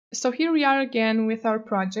So here we are again with our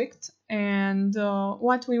project, and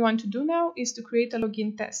what we want to do now is to create a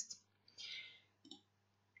login test.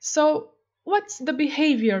 So what's the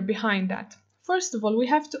behavior behind that? First of all, we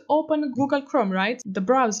have to open Google Chrome, right? The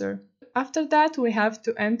browser. After that, we have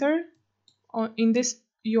to enter in this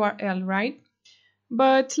URL, right?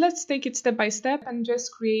 But let's take it step by step and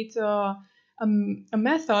just create a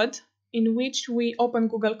method in which we open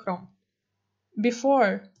Google Chrome.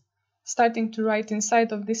 Before starting to write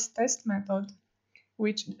inside of this test method,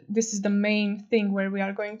 which this is the main thing where we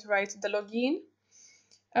are going to write the login,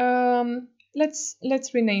 let's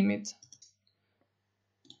rename it.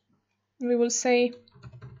 We will say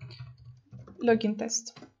login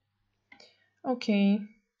test. Okay,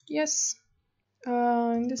 yes,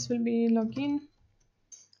 this will be login.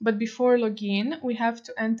 But before login, we have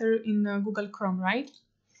to enter in Google Chrome, right?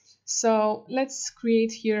 So let's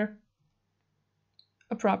create here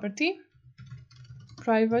a property,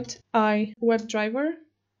 private iWebDriver,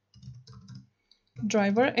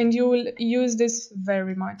 and you will use this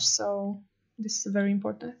very much. So this is a very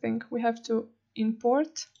important thing. We have to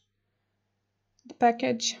import the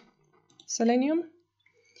package Selenium,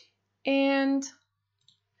 and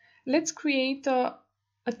let's create a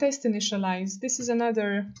test initialize. This is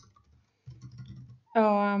another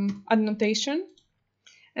annotation,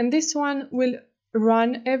 and this one will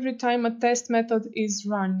run every time a test method is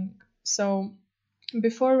running. So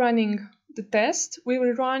before running the test, we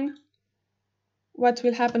will run what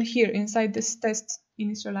will happen here inside this test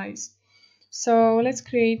initialize. So let's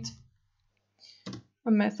create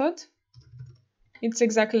a method. It's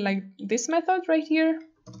exactly like this method right here,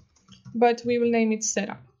 but we will name it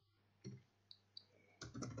setup.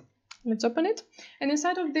 Let's open it, and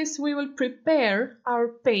inside of this we will prepare our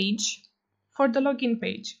page for the login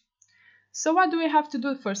page. So what do we have to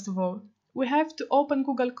do first of all? We have to open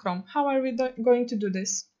Google Chrome. How are we going to do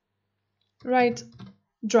this? Write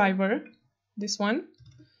driver, this one,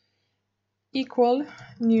 equal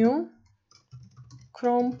new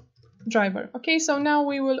Chrome driver. Okay, so now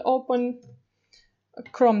we will open a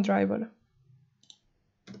Chrome driver.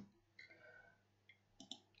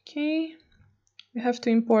 Okay, we have to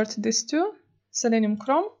import this too, Selenium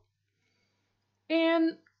Chrome.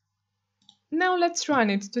 And now let's run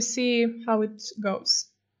it to see how it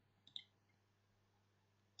goes.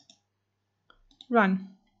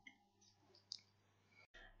 Run.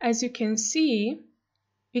 As you can see,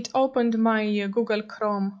 it opened my Google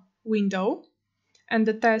Chrome window and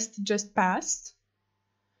the test just passed.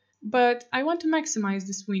 But I want to maximize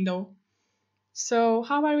this window. So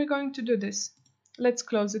how are we going to do this? Let's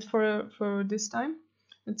close it for this time.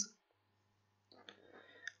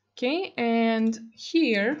 Okay, and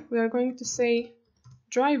here we are going to say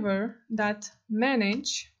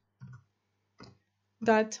driver.manage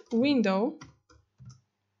window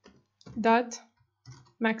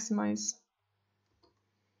maximize.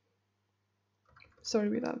 Sorry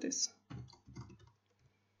without this.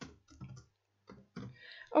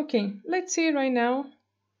 Okay, let's see right now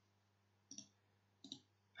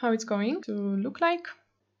how it's going to look like.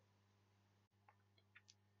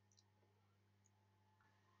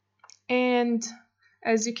 And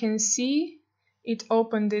as you can see, it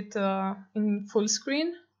opened it in full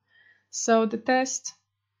screen. So the test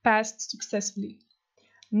passed successfully.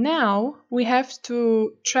 Now we have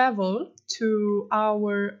to travel to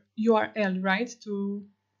our URL, right? To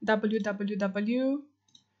www.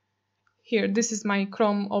 Here, this is my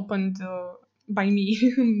Chrome opened by me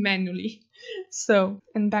manually. So,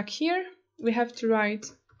 and back here, we have to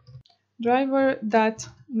write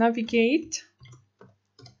driver.navigate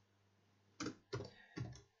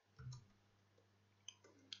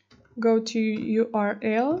go to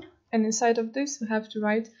URL, and inside of this, we have to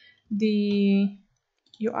write the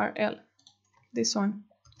URL, this one.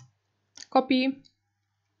 Copy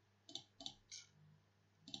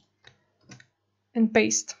and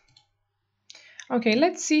paste. Okay,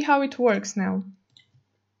 let's see how it works now.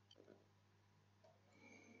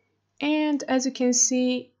 And as you can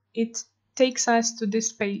see, it takes us to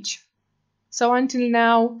this page. So until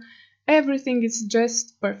now, everything is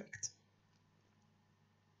just perfect.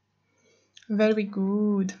 Very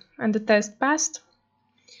good. And the test passed.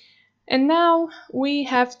 And now we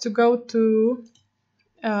have to go to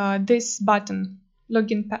this button,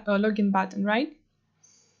 login button, right?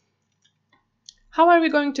 How are we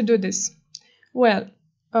going to do this? Well,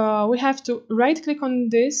 we have to right click on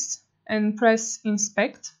this and press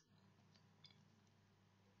inspect.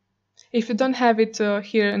 If you don't have it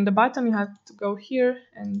here in the bottom, you have to go here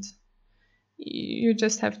and you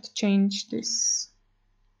just have to change this.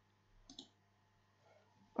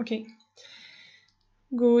 Okay,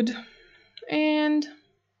 good. And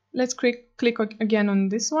Let's click again on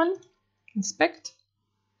this one, inspect,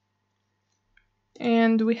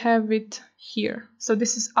 and we have it here. So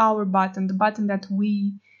this is our button, the button that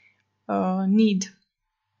we need.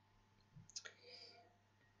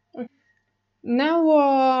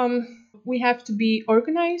 Now we have to be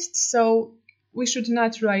organized, so we should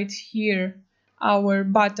not write here our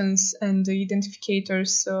buttons and the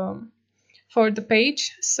identifiers for the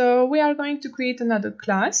page. So we are going to create another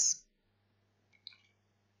class.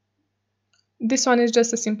 This one is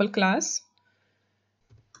just a simple class,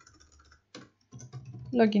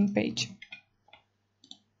 login page.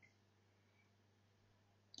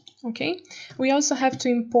 Okay, we also have to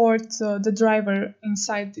import the driver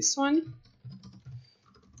inside this one.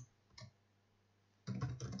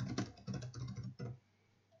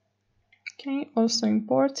 Okay, also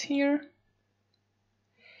import here,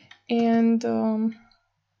 and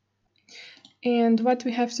what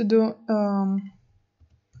we have to do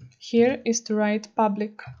here is to write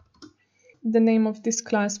public the name of this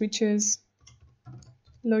class, which is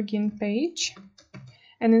login page,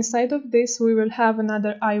 and inside of this we will have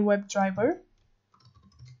another iWeb driver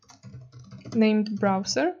named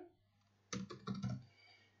browser,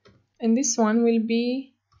 and this one will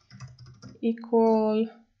be equal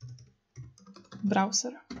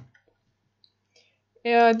browser.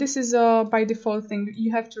 This is a by default thing.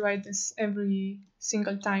 You have to write this every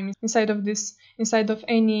single time inside of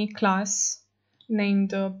any class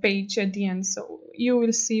named page at the end. So you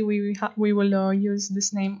will see we will use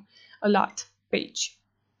this name a lot, page.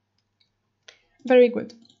 Very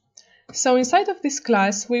good. So inside of this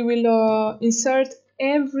class we will insert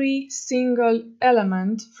every single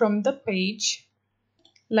element from the page,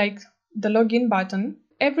 like the login button.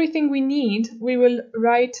 Everything we need we will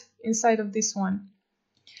write inside of this one.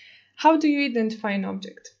 How do you identify an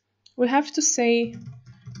object? We have to say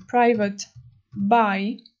private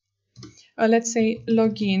by, let's say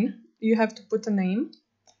login, you have to put a name,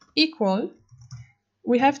 equal,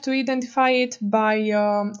 we have to identify it by,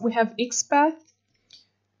 we have XPath,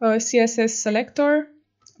 CSS selector,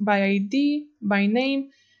 by ID, by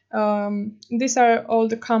name. These are all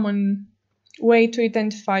the common way to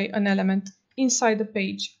identify an element inside the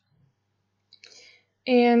page.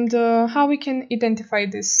 And how we can identify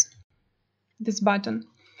this button?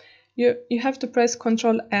 You have to press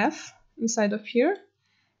Ctrl F inside of here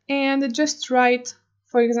and just write,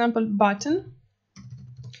 for example, button.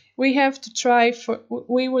 We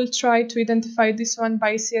will try to identify this one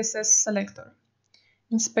by CSS selector.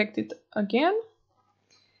 Inspect it again,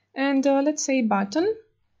 and let's say button,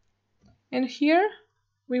 and here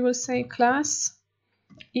we will say class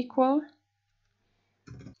equal,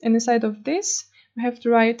 and inside of this we have to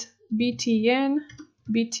write btn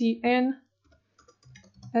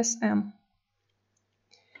sm.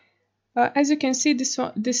 As you can see,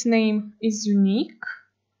 this name is unique,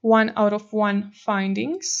 1 out of 1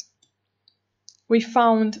 findings. We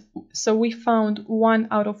found 1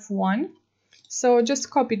 out of 1. So just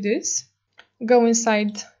copy this, go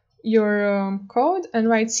inside your code and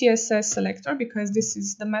write CSS selector, because this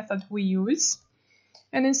is the method we use.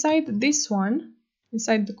 And inside this one,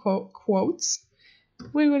 inside the quotes,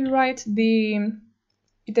 we will write the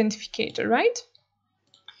identifier, right?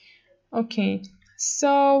 Okay,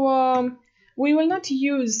 so we will not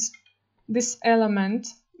use this element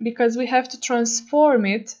because we have to transform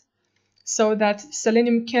it so that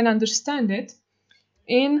Selenium can understand it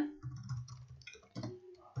in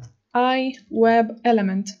iWeb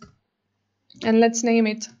element. And let's name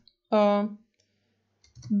it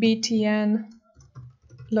btn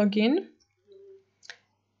login.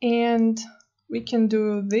 And we can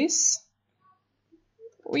do this.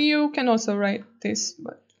 You can also write this,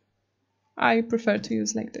 but I prefer to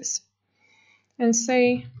use like this. And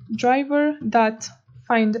say driver dot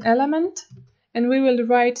find element, and we will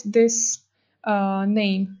write this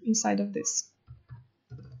name inside of this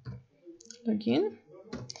login.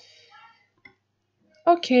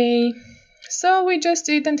 Okay, so we just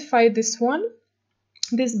identified this one,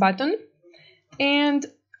 this button, and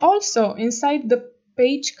also inside the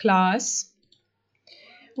page class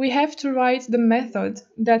we have to write the method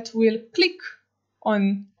that will click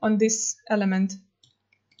on this element.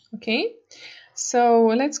 Okay, so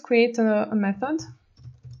let's create a method.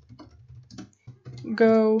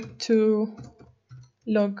 Go to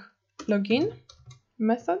login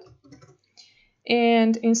method,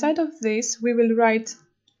 and inside of this we will write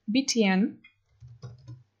btn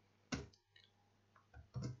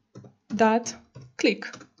dot click,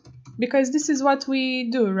 because this is what we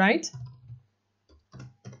do, right?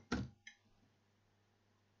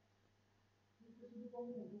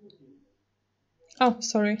 Oh,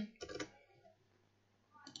 sorry.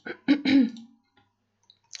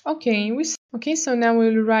 Okay, so now we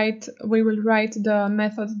will write the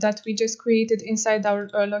method that we just created inside our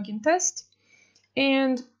login test.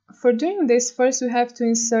 And for doing this, first we have to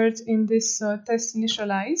insert in this test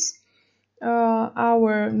initialize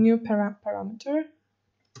our new parameter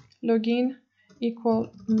login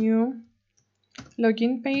equal new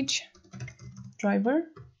login page driver,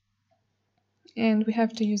 and we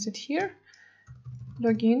have to use it here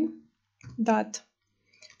login dot,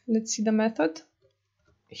 let's see the method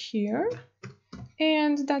here,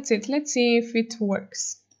 and that's it. Let's see if it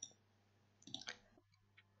works.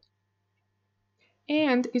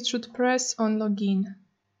 And it should press on login.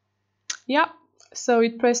 Yeah, so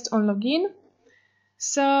it pressed on login.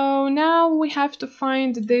 So now we have to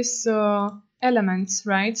find this elements,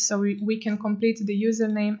 right? So we can complete the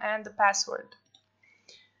username and the password.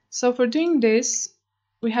 So for doing this,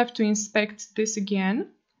 we have to inspect this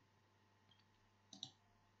again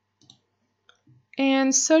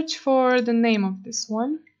and search for the name of this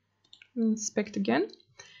one. Inspect again,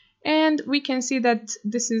 and we can see that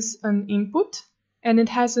this is an input and it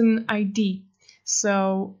has an ID.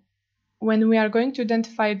 So when we are going to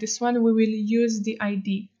identify this one, we will use the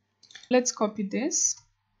ID. Let's copy this,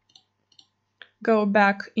 go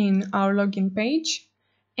back in our login page,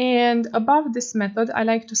 and above this method I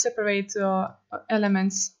like to separate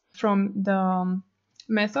elements from the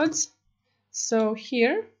methods. So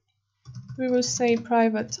here we will say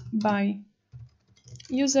private by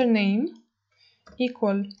username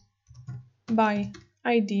equal by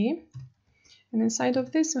ID, and inside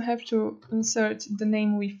of this we have to insert the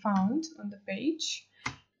name we found on the page,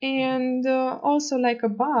 and also like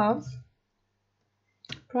above,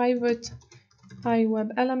 private iWeb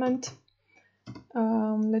element,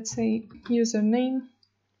 let's say username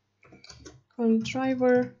call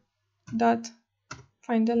driver dot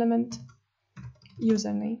find element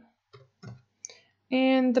username,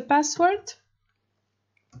 and the password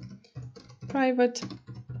private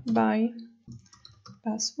by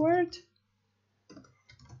password.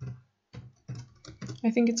 I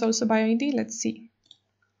think it's also by ID. Let's see.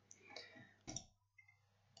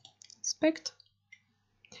 Inspect.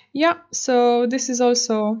 Yeah, so this is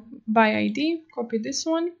also by ID. Copy this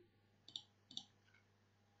one.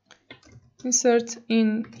 Insert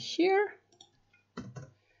in here.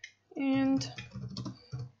 And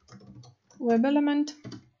web element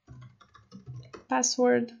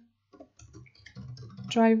password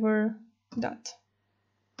driver dot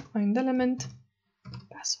find element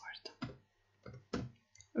password.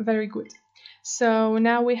 Very good. So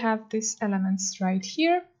now we have these elements right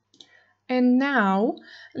here. And now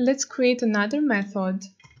let's create another method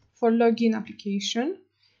for login application.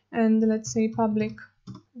 And let's say public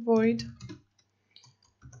void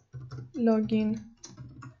login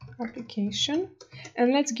application.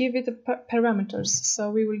 And let's give it a parameters. So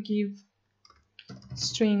we will give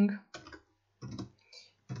string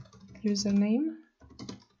username,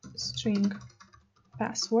 string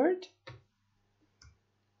password.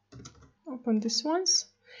 Open this once,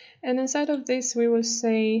 and inside of this we will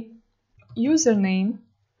say username,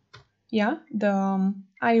 yeah, the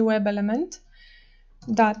iWeb element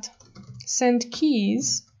dot send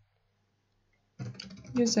keys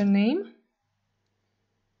username,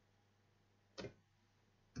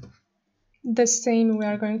 the same we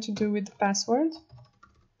are going to do with the password,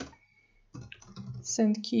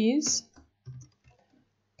 send keys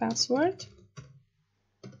password.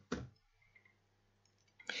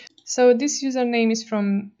 So this username is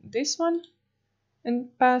from this one,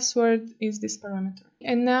 and password is this parameter.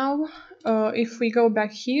 And now if we go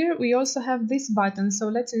back here, we also have this button, so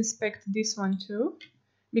let's inspect this one too,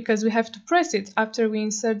 because we have to press it after we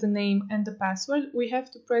insert the name and the password. We have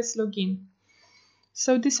to press login.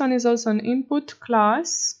 So this one is also an input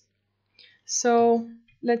class, so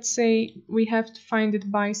let's say we have to find it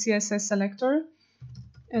by CSS selector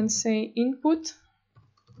and say input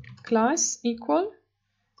class equal,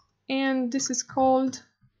 and this is called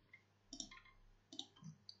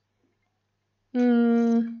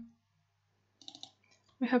we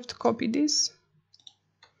have to copy this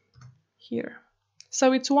here.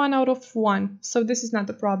 So it's 1 out of 1, so this is not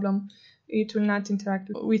a problem. It will not interact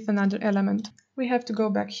with another element. We have to go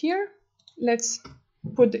back here. Let's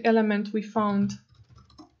put the element we found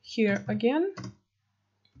here again.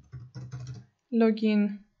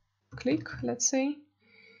 Login click, let's say,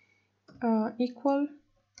 equal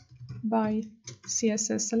by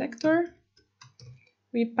CSS selector.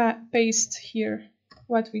 We paste here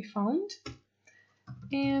what we found,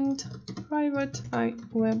 and private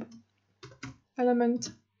iWeb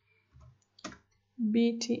element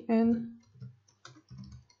btn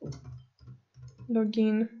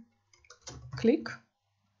login click,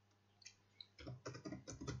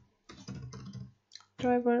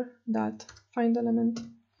 driver dot find element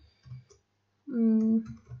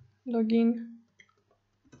login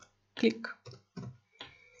click.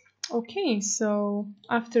 Okay, so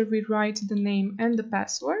after we write the name and the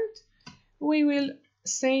password, we will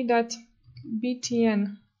say that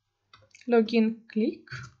btn login click,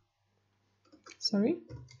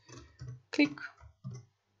 click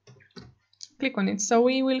on it. So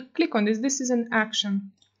we will click on this. This is an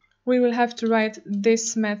action. We will have to write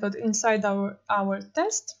this method inside our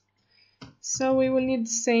test. So we will need the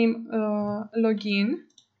same login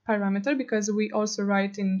parameter, because we also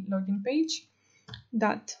write in login page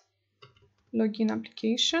that login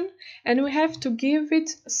application, and we have to give it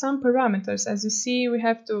some parameters. As you see, we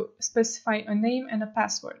have to specify a name and a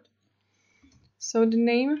password. So the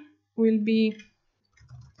name will be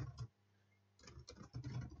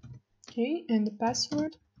okay, and the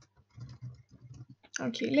password.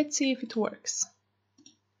 Okay, let's see if it works.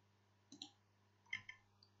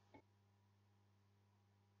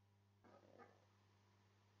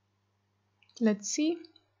 Let's see.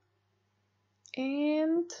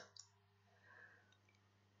 And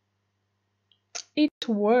it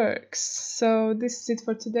works. So this is it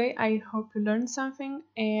for today. I hope you learned something,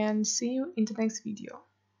 and see you in the next video.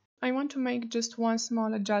 I want to make just one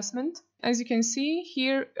small adjustment. As you can see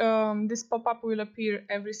here, this pop-up will appear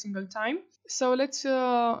every single time. So let's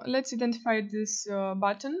identify this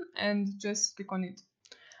button and just click on it.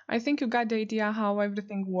 I think you got the idea how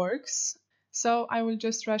everything works. So I will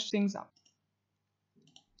just rush things up.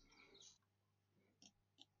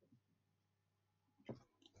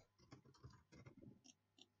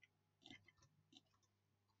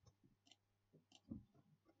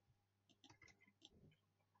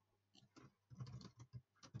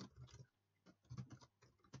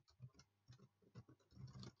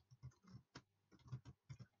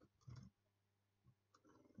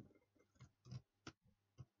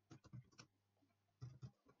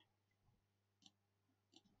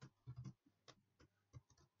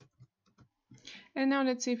 And now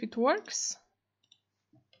let's see if it works.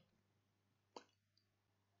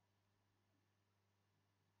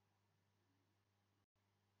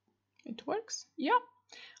 It works? Yeah.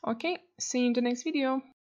 Okay, see you in the next video.